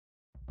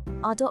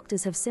Our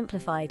doctors have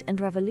simplified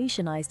and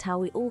revolutionized how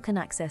we all can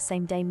access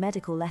same-day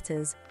medical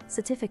letters,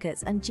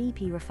 certificates, and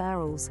GP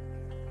referrals,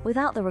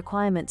 without the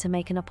requirement to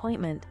make an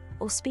appointment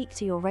or speak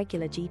to your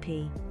regular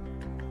GP.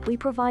 We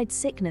provide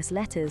sickness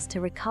letters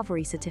to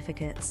recovery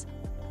certificates,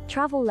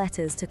 travel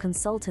letters to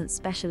consultant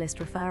specialist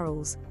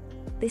referrals.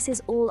 This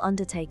is all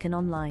undertaken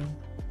online,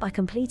 by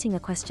completing a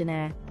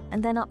questionnaire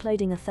and then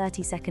uploading a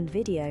 30-second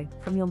video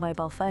from your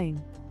mobile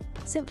phone,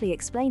 simply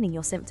explaining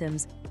your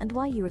symptoms and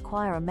why you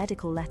require a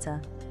medical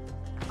letter.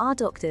 Our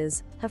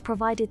doctors have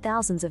provided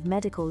thousands of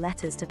medical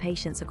letters to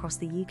patients across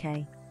the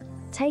UK,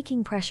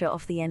 taking pressure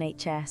off the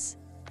NHS.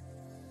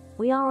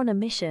 We are on a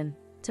mission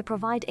to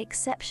provide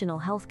exceptional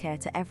healthcare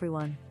to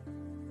everyone.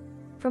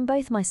 From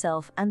both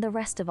myself and the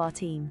rest of our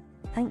team,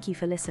 thank you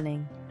for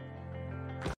listening.